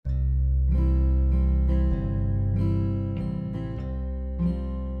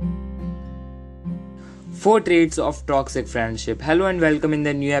Four traits of toxic friendship. Hello and welcome in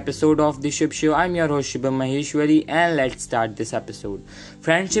the new episode of The Ship Show. I'm your host Shibam Maheshwari and let's start this episode.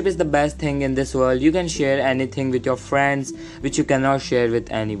 Friendship is the best thing in this world. You can share anything with your friends which you cannot share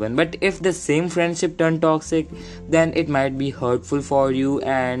with anyone. But if the same friendship turn toxic, then it might be hurtful for you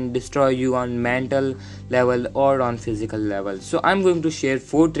and destroy you on mental level or on physical level. So I'm going to share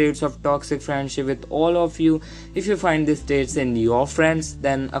four traits of toxic friendship with all of you. If you find these traits in your friends,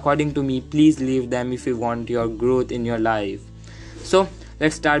 then according to me, please leave them if you want your growth in your life. So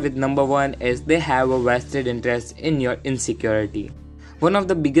let's start with number one is they have a vested interest in your insecurity. One of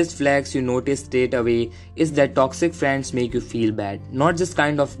the biggest flags you notice straight away is that toxic friends make you feel bad, not just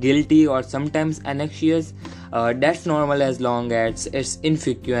kind of guilty or sometimes anxious. That's normal as long as it's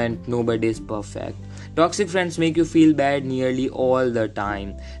infrequent. Nobody is perfect. Toxic friends make you feel bad nearly all the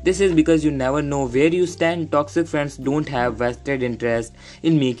time. This is because you never know where you stand. Toxic friends don't have vested interest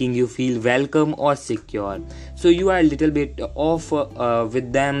in making you feel welcome or secure. So you are a little bit off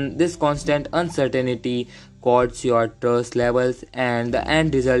with them. This constant uncertainty courts your trust levels, and the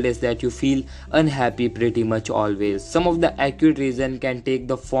end result is that you feel unhappy pretty much always. Some of the acute reason can take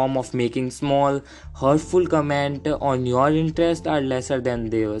the form of making small hurtful comment on your interest are lesser than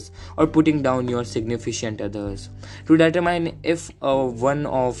theirs, or putting down your significant others. To determine if one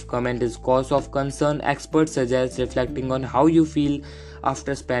of comment is cause of concern, experts suggest reflecting on how you feel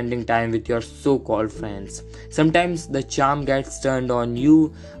after spending time with your so-called friends. Sometimes the charm gets turned on,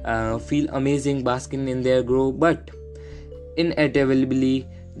 you feel amazing basking in their glow, but inevitably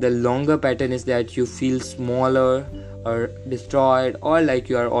the longer pattern is that you feel smaller or destroyed or like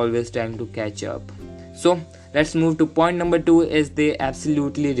you are always trying to catch up. So let's move to point number two is they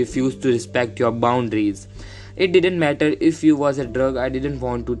absolutely refuse to respect your boundaries. It didn't matter if you was a drug I didn't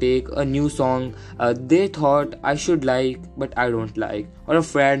want to take, a new song they thought I should like but I don't like, or a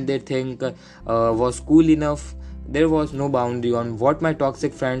friend they think was cool enough. There was no boundary on what my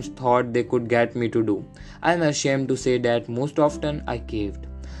toxic friends thought they could get me to do. I'm ashamed to say that most often I caved.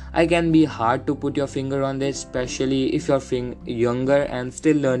 I can be hard to put your finger on this, especially if you're younger and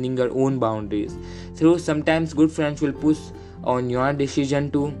still learning your own boundaries. So sometimes good friends will push on your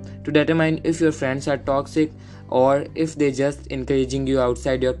decision to determine if your friends are toxic or if they just encouraging you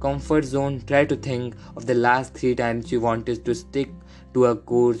outside your comfort zone. Try to think of the last 3 times you wanted to stick to a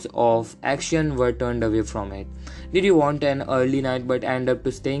course of action were turned away from it. Did you want an early night but end up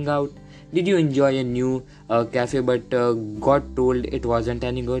to staying out? Did you enjoy a new cafe but got told it wasn't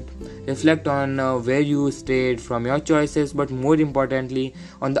any good? Reflect on where you strayed from your choices, but more importantly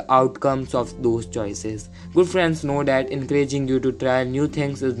on the outcomes of those choices. Good friends know that encouraging you to try new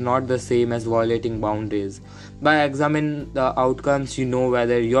things is not the same as violating boundaries. By examining the outcomes, you know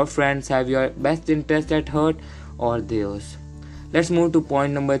whether your friends have your best interest at heart or theirs. Let's move to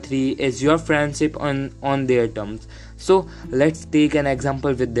point number 3 is your friendship on their terms. So let's take an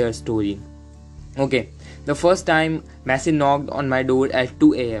example with their story. Okay, the first time Massey knocked on my door at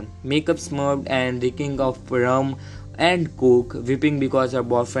 2 a.m. Makeup smudged and reeking of rum and coke, weeping because her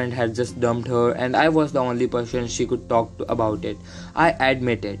boyfriend had just dumped her and I was the only person she could talk to about it. I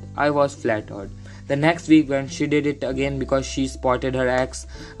admit it, I was flattered. The next week when she did it again because she spotted her ex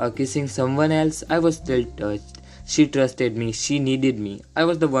kissing someone else, I was still touched. She trusted me, she needed me. I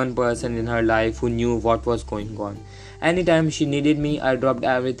was the one person in her life who knew what was going on. Anytime she needed me, I dropped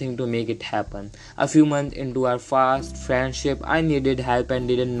everything to make it happen. A few months into our fast friendship, I needed help and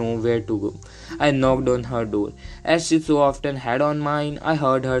didn't know where to go. I knocked on her door. As she so often had on mine, I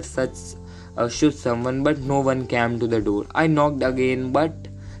heard her shoot someone, but no one came to the door. I knocked again, but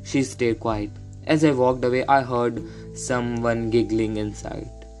she stayed quiet. As I walked away, I heard someone giggling inside.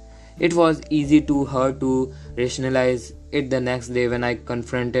 It was easy to her to rationalize it the next day when I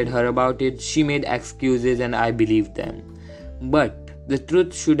confronted her about it. She made excuses and I believed them. But the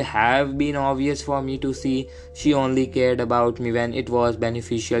truth should have been obvious for me to see. She only cared about me when it was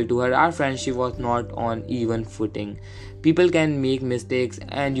beneficial to her. Our friendship was not on even footing. People can make mistakes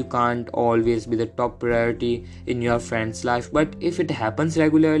and you can't always be the top priority in your friend's life. But if it happens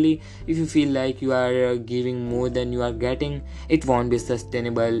regularly, if you feel like you are giving more than you are getting, it won't be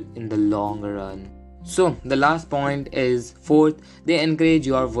sustainable in the long run. So the last point is fourth, they encourage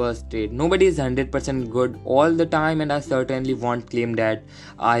your worst trait. Nobody is 100% good all the time and I certainly won't claim that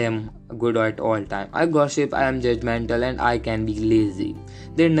I am good at all time. I gossip, I am judgmental and I can be lazy.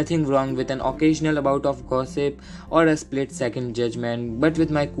 There's nothing wrong with an occasional bout of gossip or a split second judgment, but with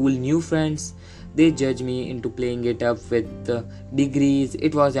my cool new friends, They judged me into playing it up with degrees.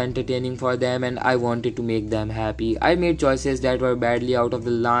 It was entertaining for them and I wanted to make them happy. I made choices that were badly out of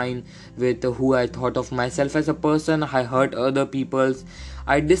the line with who I thought of myself as a person. I hurt other people's.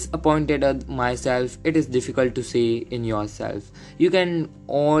 I disappointed myself. It is difficult to say in yourself. You can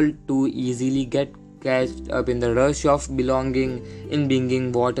all too easily get catched up in the rush of belonging, in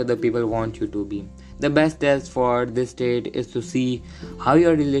being what other people want you to be. The best test for this state is to see how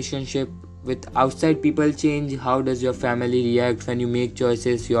your relationship with outside people change. How does your family react when you make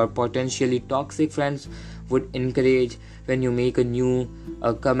choices your potentially toxic friends would encourage? When you make a new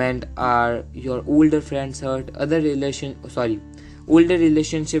comment, are your older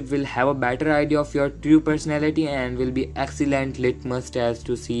relationship will have a better idea of your true personality and will be excellent litmus test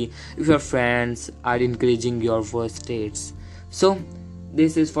to see if your friends are encouraging your worst states. So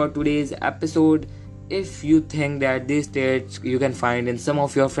this is for today's episode. If you think that these traits you can find in some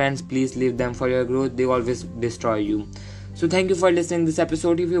of your friends, please leave them for your growth. They always destroy you. So thank you for listening this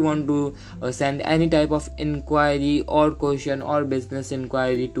episode. If you want to send any type of inquiry or question or business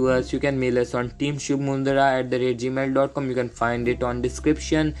inquiry to us, you can mail us on teamshubmundara@gmail.com. You can find it on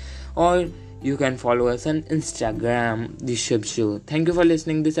description, or you can follow us on Instagram, The Shub Show. Thank you for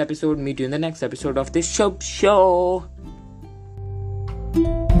listening this episode. Meet you in the next episode of The Shub Show.